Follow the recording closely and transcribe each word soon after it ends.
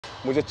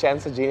मुझे चैन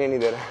से जीने नहीं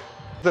दे रहे.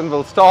 Then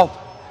will stop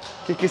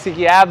कि किसी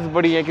की एब्स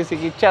बड़ी है, किसी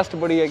की चेस्ट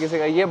बड़ी है, किसी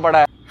का ये बड़ा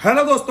है.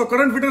 हेलो दोस्तों,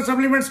 करंट फिटनेस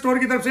सप्लीमेंट स्टोर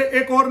की तरफ से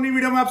एक और नई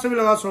वीडियो में आप सभी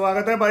लगा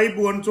स्वागत है। भाई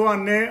भुवन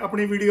चौहान ने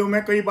अपनी वीडियो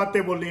में कई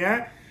बातें बोली हैं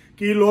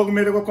कि लोग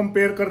मेरे को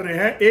कंपेयर कर रहे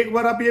हैं। एक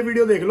बार आप ये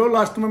वीडियो देख लो,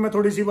 लास्ट में मैं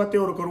थोड़ी सी बातें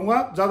और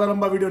करूंगा, ज्यादा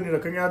लंबा वीडियो नहीं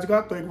रखेंगे आज का,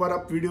 तो एक बार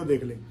आप वीडियो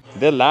देख लें।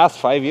 The last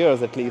 5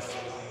 years at least,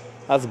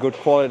 that's good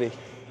quality.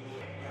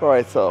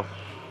 Alright, so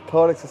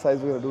third exercise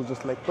we're gonna do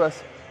just leg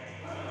press.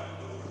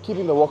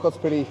 Keeping the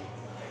workouts pretty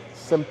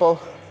simple.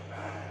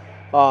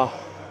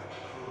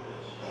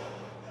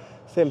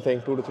 Same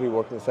thing, 2 to 3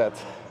 working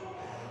sets.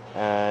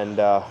 And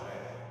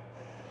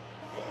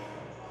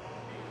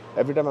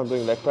every time I'm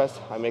doing leg press,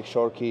 I make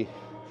sure ki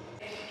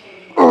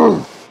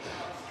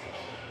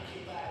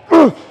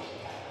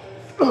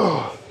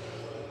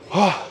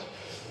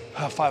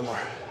five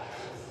more.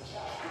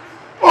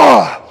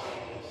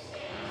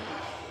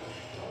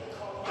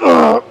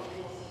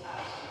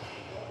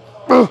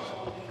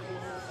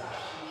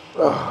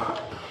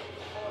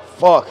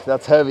 Fuck,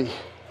 that's heavy.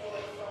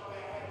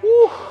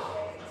 Woo.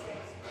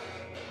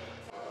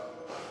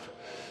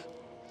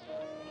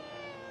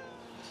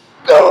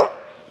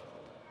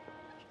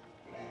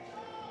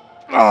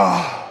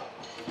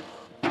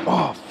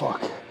 Oh,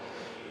 fuck.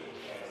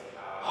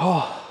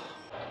 Oh.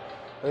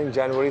 I think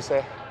January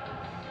से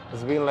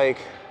it's been like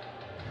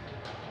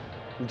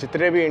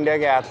जितने भी India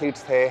के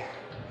athletes थे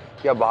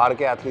या बाहर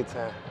के athletes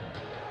हैं,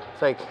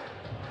 it's like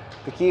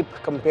they keep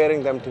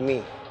comparing them to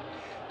me.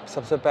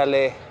 सबसे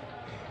पहले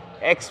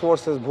X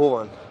versus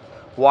Bhuwan,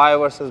 Y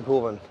versus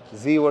Bhuwan,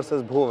 Z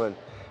versus Bhuwan,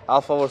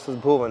 Alpha versus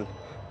Bhuwan,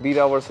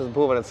 Beta versus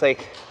Bhuwan. It's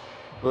like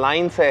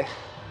line से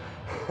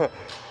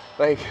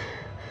like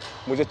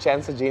मुझे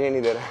चैन से जीने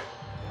नहीं दे रहे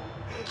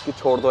कि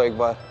छोड़ दो एक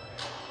बार.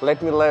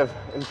 Let me live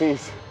in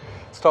peace.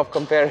 Stop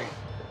comparing.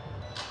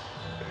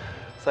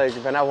 It's like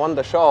when I won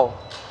the show,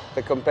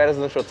 the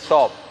comparison should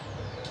stop,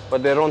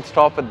 but they don't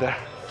stop it there.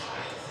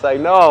 It's like,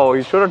 no,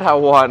 you shouldn't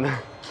have won.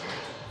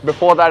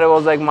 Before that, it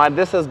was like, my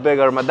this is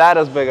bigger, my that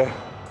is bigger.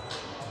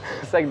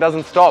 It's like,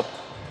 doesn't stop.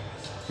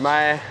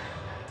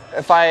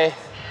 If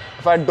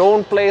I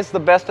don't place the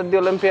best at the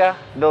Olympia,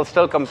 they'll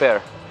still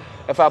compare.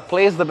 If I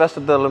place the best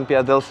at the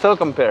Olympia, they'll still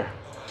compare.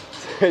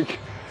 It's like,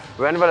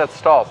 when will it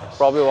stop?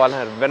 Probably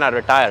when I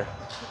retire.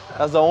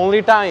 That's the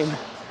only time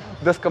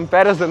this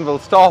comparison will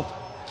stop.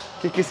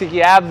 कि किसी की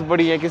abs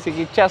बड़ी है, किसी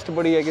की chest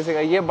बड़ी है, किसी का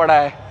ये बड़ा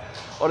है,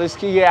 और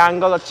इसकी ये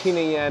एंगल अच्छी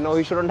नहीं है. No,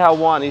 he shouldn't have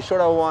won. He should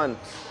have won.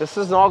 This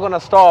is not gonna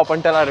stop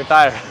until I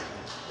retire.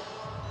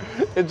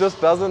 It just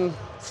doesn't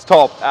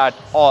stop at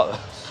all.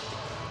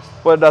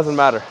 But it doesn't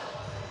matter.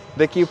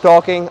 They keep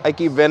talking, I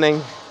keep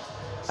winning,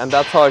 and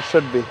that's how it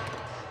should be.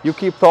 You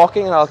keep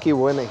talking and I'll keep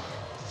winning.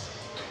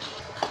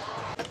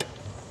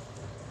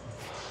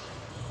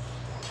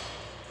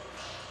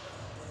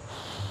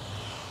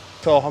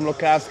 So हम लोग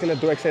calves के लिए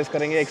 2 exercise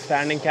करेंगे. एक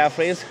standing calf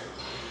raise,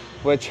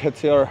 which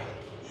hits your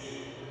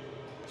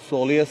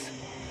soleus,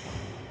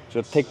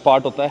 जो thick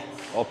part होता है,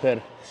 और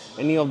फिर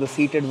any of the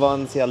seated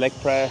ones या leg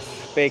press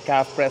पे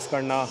calf press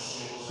करना,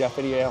 या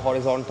फिर ये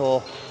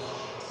horizontal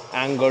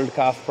angled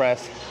calf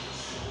press.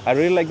 I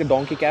really like the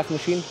donkey calf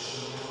machine,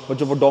 but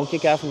जो वो donkey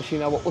calf machine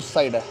है वो उस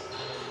side है.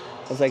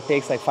 It's like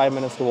takes like 5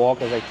 minutes to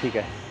walk. It's like ठीक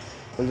है,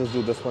 we'll just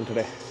do this one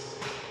today.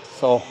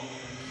 So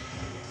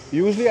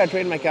usually I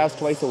train my calves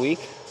twice a week,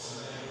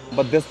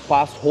 but this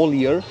past whole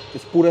year,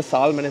 इस पूरे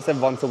साल मैंने सिर्फ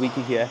once a week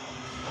ही किया है.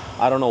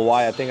 I don't know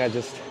why. I think I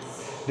just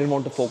didn't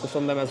want to focus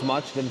on them as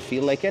much. Didn't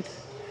feel like it.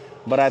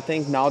 But I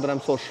think now that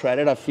I'm so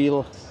shredded, I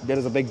feel there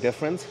is a big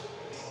difference.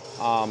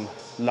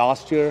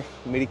 Last year,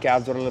 मेरी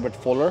calves were a little bit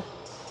fuller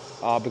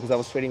because I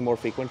was training more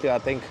frequently. I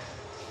think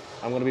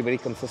I'm going to be very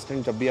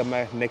consistent. जब भी अब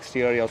मैं next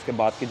year या उसके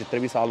बाद के जितने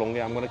भी साल होंगे,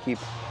 I'm going to keep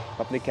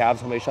अपने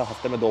calves हमेशा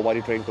हफ्ते में 2 बार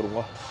ही train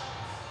करूँगा.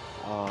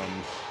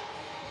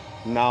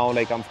 Now,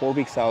 like I'm 4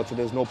 weeks out, so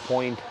there's no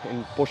point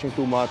in pushing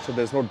too much. So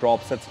there's no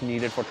drop sets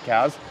needed for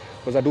calves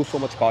because I do so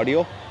much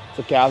cardio.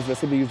 So calves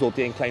वैसे भी use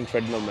होती है incline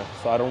treadmill में.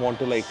 So I don't want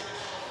to like,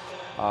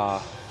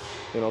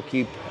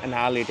 keep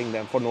annihilating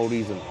them for no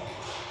reason.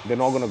 They're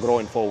not going to grow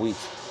in 4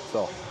 weeks.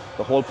 So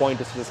the whole point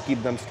is to just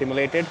keep them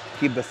stimulated,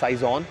 keep the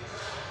size on,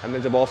 and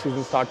then जब off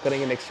season start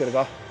करेंगे next year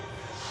का,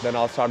 then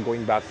I'll start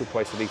going back to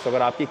twice a week. So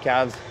अगर आपकी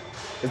calves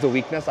is the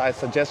weakness, I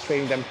suggest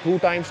training them 2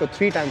 times or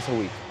 3 times a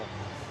week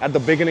at the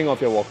beginning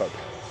of your workout.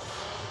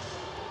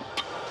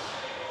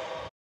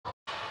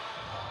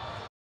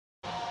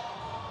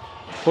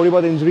 थोड़ी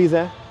बहुत injuries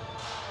हैं,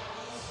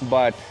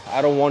 but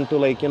I don't want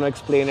to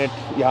explain it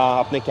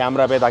यहाँ अपने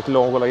camera पे ताकि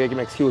लोगों को लगे कि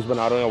मैं excuse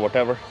बना रहा हूँ या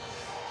whatever.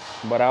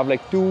 But I have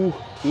like 2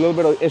 little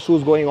bit of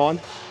issues going on.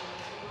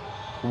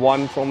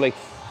 One from like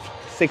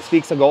 6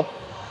 weeks ago,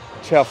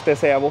 6 हफ्ते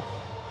से है वो,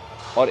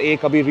 और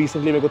एक अभी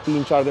recently मेरे को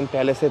 3-4 दिन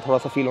पहले से थोड़ा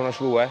सा feel होना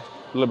शुरू हुआ है,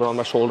 little bit on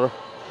my shoulder.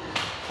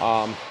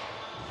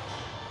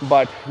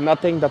 But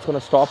nothing that's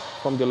gonna stop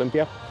from the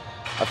Olympia.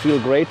 I feel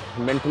great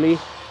mentally.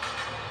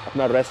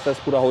 अपना rest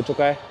पूरा हो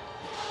चुका है,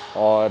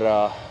 और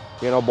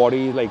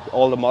body, like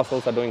all the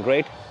muscles are doing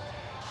great.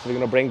 So we're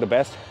gonna bring the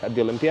best at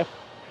the Olympia.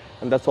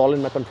 And that's all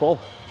in my control,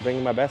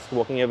 bringing my best,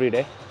 working every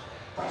day.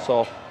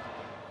 सो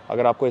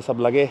अगर आपको ये सब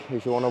लगे,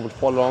 if you want to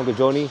follow around the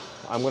journey,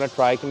 I am gonna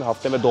try कि मैं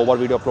हफ्ते में 2 बार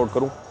video upload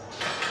करूँ।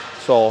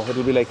 So it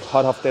will be like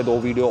हर हफ्ते 2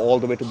 video all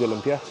the way to the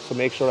Olympia. So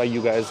make sure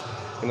you guys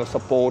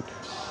support,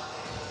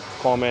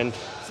 comment,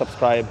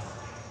 subscribe,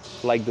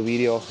 like the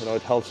video,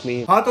 it helps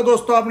me. हाँ तो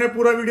दोस्तों, आपने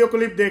पूरा वीडियो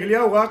क्लिप देख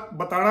लिया होगा।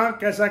 बताना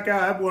कैसा क्या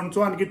है, भुवन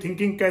चौहान की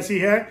थिंकिंग कैसी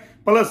है।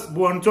 प्लस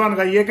भुवन चौहान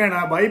का ये कहना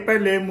है, भाई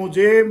पहले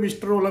मुझे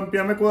मिस्टर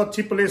ओलंपिया में कोई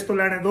अच्छी प्लेस तो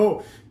लेने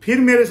दो, फिर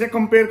मेरे से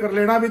कंपेयर कर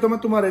लेना। अभी तो मैं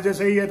तुम्हारे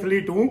जैसे ही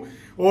एथलीट हूँ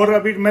और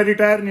अभी मैं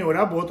रिटायर नहीं हो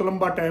रहा, बहुत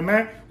लंबा टाइम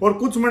है। और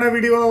कुछ मैंने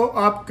वीडियो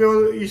आपको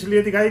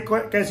इसलिए दिखाई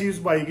कैसी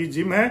उस भाई की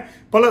जिम है।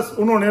 प्लस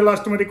उन्होंने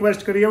लास्ट में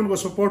रिक्वेस्ट करी है, उनको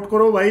सपोर्ट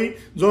करो भाई।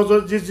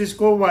 जो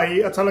जिसको भाई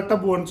अच्छा लगता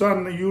है, भुवन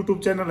चौहान यूट्यूब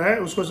चैनल है,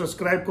 उसको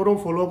सब्सक्राइब करो,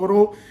 फॉलो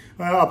करो।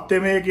 हफ्ते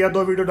में 1 या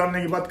 2 वीडियो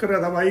डालने की बात कर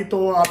रहा था भाई।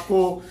 तो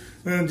आपको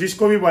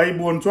जिसको भी भाई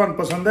भुवन चौहान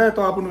पसंद है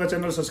तो आप उनका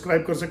चैनल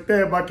सब्सक्राइब कर सकते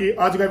हैं। बाकी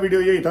आज का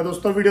वीडियो यही था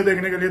दोस्तों। वीडियो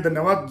देखने के लिए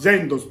धन्यवाद। जय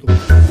हिंद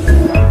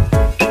दोस्तों।